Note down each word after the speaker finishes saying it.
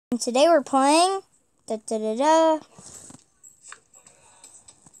And today we're playing I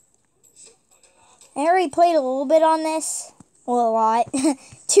already played a little bit on this. Well, a lot.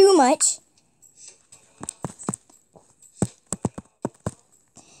 Too much.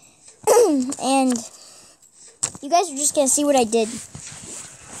 And you guys are just going to see what I did.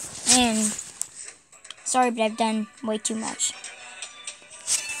 And sorry, but I've done way too much.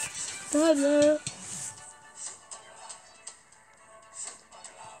 Blah.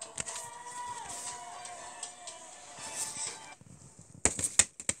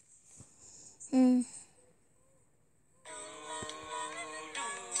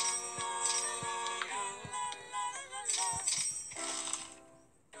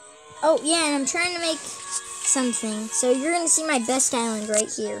 Oh, yeah, and I'm trying to make something. So you're going to see my best island right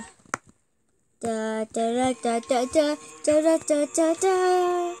here. Da da da da da da da da da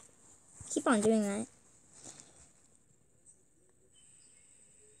da. Keep on doing that.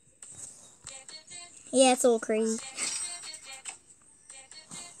 Yeah, it's a little crazy.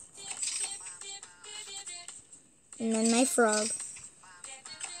 And then my frog.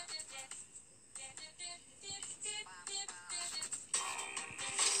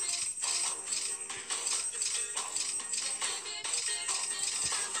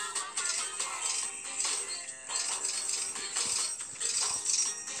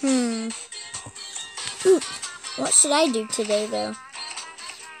 Ooh, what should I do today, though?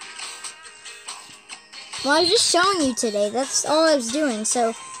 Well, I was just showing you today. That's all I was doing. So,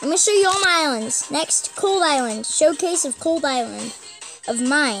 I'm going to show you all my islands. Next, Cold Island. Showcase of Cold Island. Of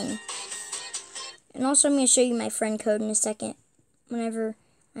mine. And also, I'm going to show you my friend code in a second. Whenever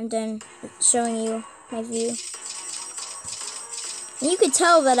I'm done showing you my view. And you could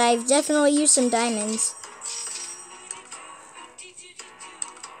tell that I've definitely used some diamonds.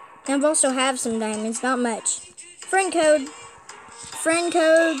 I've also have some diamonds, not much. Friend code. Friend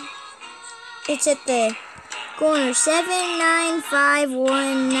code. It's at the corner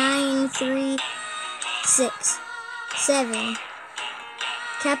 7951936.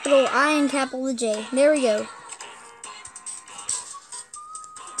 Capital I and capital J. There we go.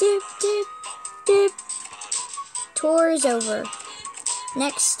 Dip, dip, dip. Tour is over.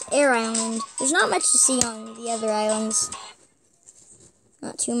 Next, Air Island. There's not much to see on the other islands.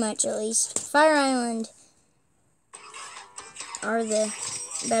 Not too much, at least. Fire Island are the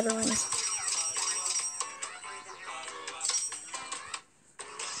better ones.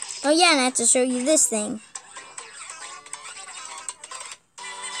 Oh yeah, and I have to show you this thing.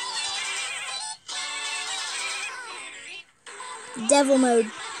 Devil mode.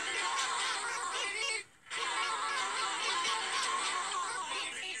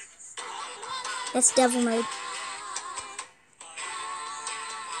 That's devil mode.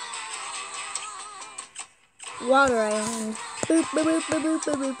 Water Island. Boop, boop, boop, boop, boop,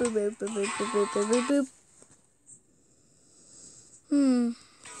 boop, boop, boop, boop, boop, boop, boop, boop, boop.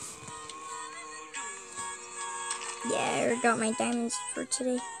 Yeah, I got my diamonds for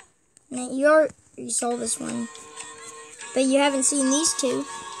today. Now, you already saw this one, but you haven't seen these two.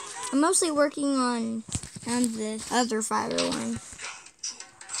 I'm mostly working on the other fire one.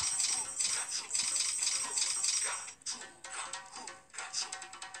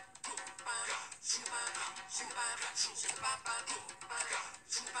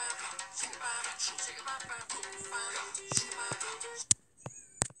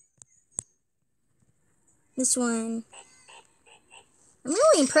 This one. I'm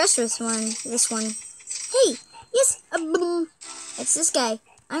really impressed with this one. Hey, yes, it's this guy.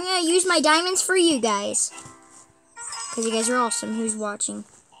 I'm gonna use my diamonds for you guys. Because you guys are awesome who's watching.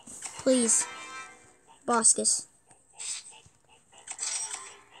 Please. Boskus.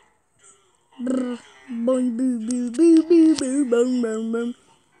 I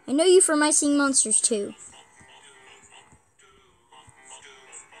know you from I Sing Monsters too.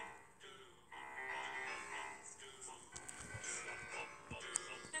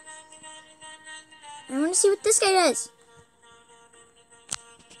 I want to see what this guy does.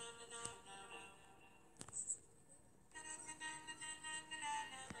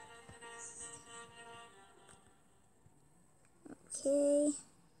 Okay.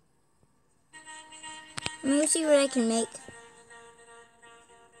 I'm going to see what I can make.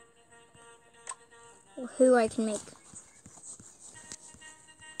 Or who I can make.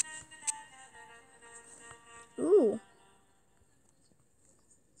 Ooh.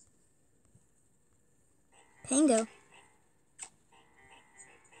 Pango.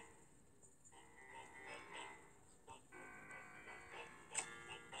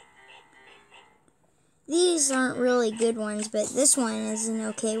 These aren't really good ones, but this one is an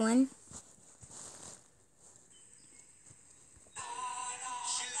okay one.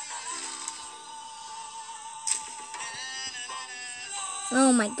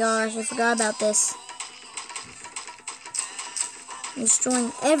 Oh my gosh, I forgot about this. I'm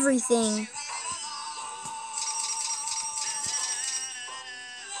destroying everything.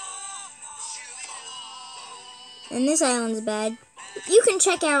 And this island's bad. You can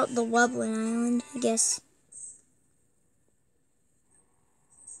check out the Wublin Island, I guess.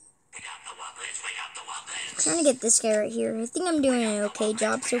 I'm trying to get this guy right here. I think I'm doing an okay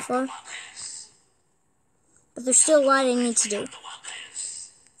job so far. But there's still a lot I need to do.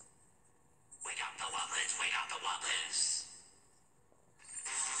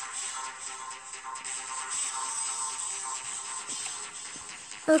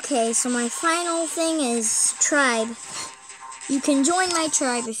 Okay, so my final thing is tribe. You can join my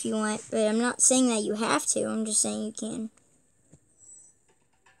tribe if you want, but I'm not saying that you have to. I'm just saying you can.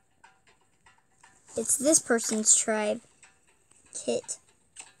 It's this person's tribe. Kit.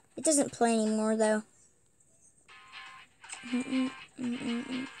 It doesn't play anymore, though.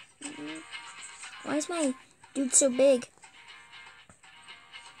 Why is my dude so big?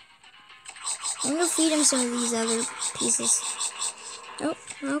 I'm gonna feed him some of these other pieces. Oh,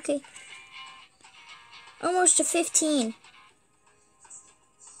 okay. Almost to 15.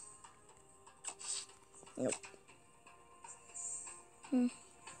 Nope.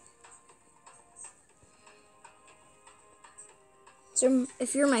 So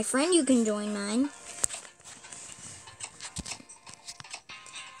if you're my friend, you can join mine.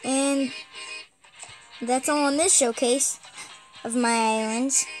 And that's all on this showcase of my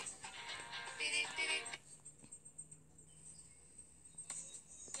islands.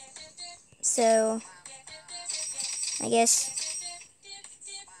 So, I guess,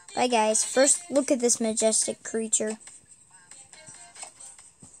 bye guys. First, look at this majestic creature.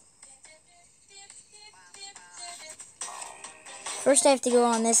 First, I have to go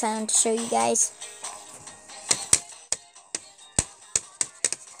on this island to show you guys.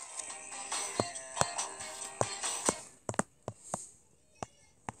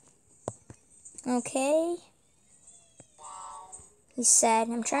 Okay. He's sad.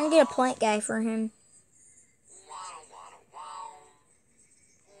 I'm trying to get a plant guy for him.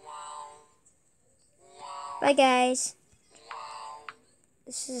 Bye, guys.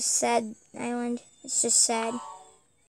 This is a sad island. It's just sad.